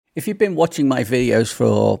If you've been watching my videos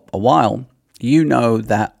for a while, you know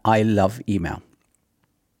that I love email.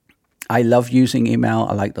 I love using email.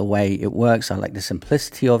 I like the way it works. I like the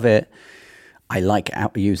simplicity of it. I like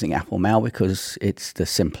using Apple Mail because it's the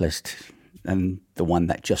simplest and the one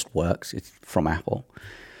that just works. It's from Apple.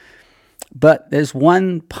 But there's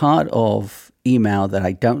one part of email that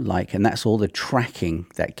I don't like, and that's all the tracking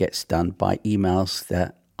that gets done by emails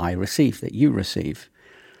that I receive, that you receive.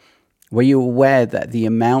 Were you aware that the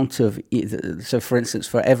amount of, so for instance,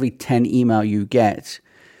 for every 10 email you get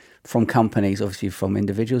from companies, obviously from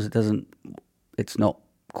individuals, it's not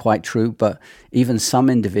quite true, but even some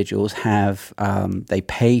individuals have, they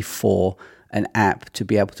pay for an app to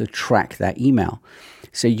be able to track that email.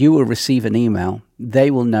 So you will receive an email,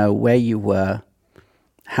 they will know where you were,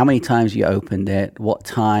 how many times you opened it, what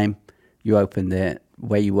time you opened it,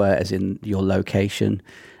 where you were as in your location,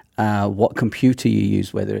 what computer you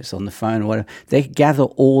use, whether it's on the phone or whatever. They gather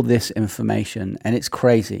all this information, and it's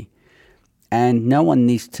crazy. And no one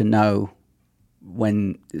needs to know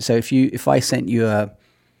when. So if I sent you a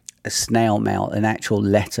snail mail, an actual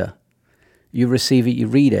letter, you receive it, you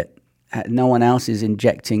read it. No one else is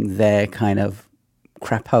injecting their kind of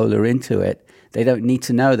crapola into it. They don't need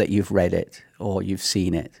to know that you've read it or you've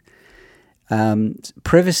seen it.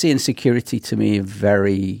 Privacy and security to me are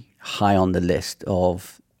very high on the list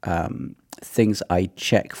of things I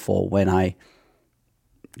check for when I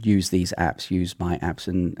use these apps, use my apps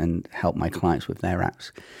and help my clients with their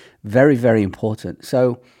apps. Very, very important.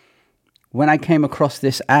 So when I came across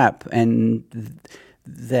this app, and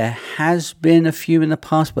there has been a few in the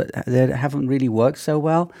past, but they haven't really worked so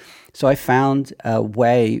well. So I found a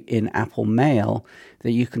way in Apple Mail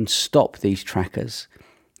that you can stop these trackers.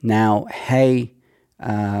 Now, Hey,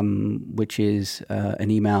 which is an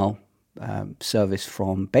email service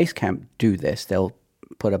from Basecamp, do this. They'll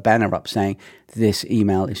put a banner up saying this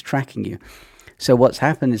email is tracking you. So what's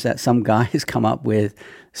happened is that some guy has come up with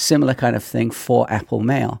similar kind of thing for Apple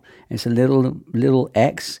Mail. It's a little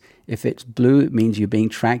X. If it's blue, it means you're being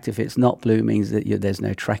tracked. If it's not blue, it means that there's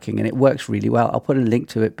no tracking, and it works really well. I'll put a link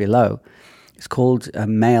to it below. It's called a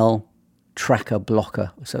Mail Tracker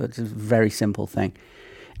Blocker. So it's a very simple thing.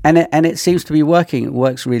 And it seems to be working. It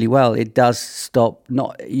works really well. It does stop.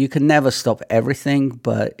 You can never stop everything,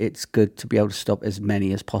 but it's good to be able to stop as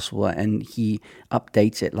many as possible. And he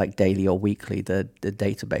updates it like daily or weekly, the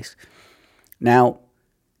database. Now,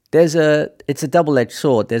 it's a double-edged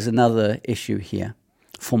sword. There's another issue here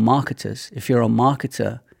for marketers. If you're a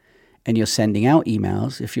marketer and you're sending out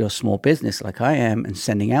emails, if you're a small business like I am and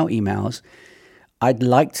sending out emails, I'd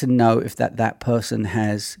like to know if that person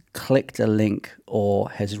has clicked a link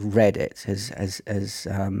or has read it,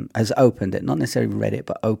 has opened it, not necessarily read it,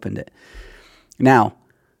 but opened it. Now,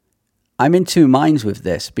 I'm in two minds with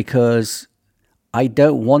this because I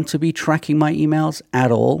don't want to be tracking my emails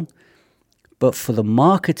at all, but for the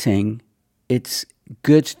marketing, it's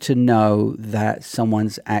good to know that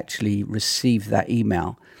someone's actually received that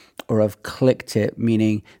email or have clicked it,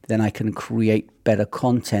 meaning then I can create better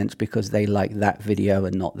content because they like that video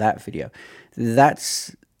and not that video.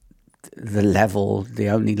 That's the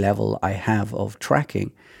only level I have of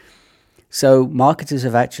tracking. So marketers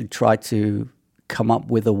have actually tried to come up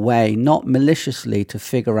with a way, not maliciously, to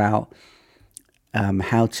figure out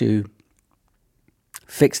how to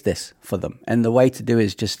fix this for them. And the way to do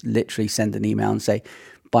is just literally send an email and say,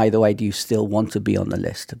 by the way, do you still want to be on the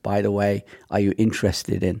list? By the way, are you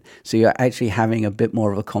interested in? So you're actually having a bit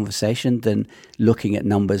more of a conversation than looking at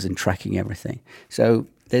numbers and tracking everything. So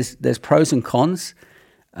there's pros and cons,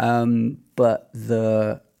 but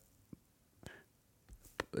the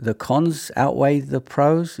cons outweigh the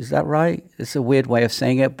pros. Is that right? It's a weird way of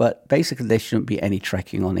saying it, but basically there shouldn't be any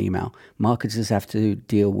tracking on email. Marketers have to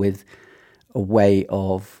deal with a way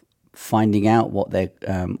of finding out what their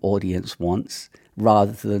audience wants,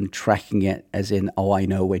 rather than tracking it as in, oh, I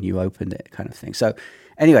know when you opened it kind of thing. So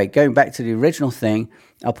anyway, going back to the original thing,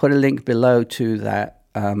 I'll put a link below to that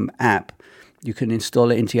app. You can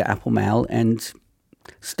install it into your Apple Mail and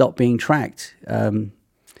stop being tracked.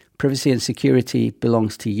 Privacy and security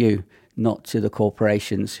belongs to you, not to the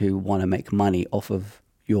corporations who want to make money off of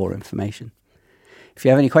your information. If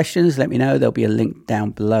you have any questions, let me know. There'll be a link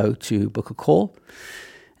down below to book a call.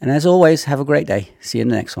 And as always, have a great day. See you in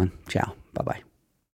the next one. Ciao. Bye-bye.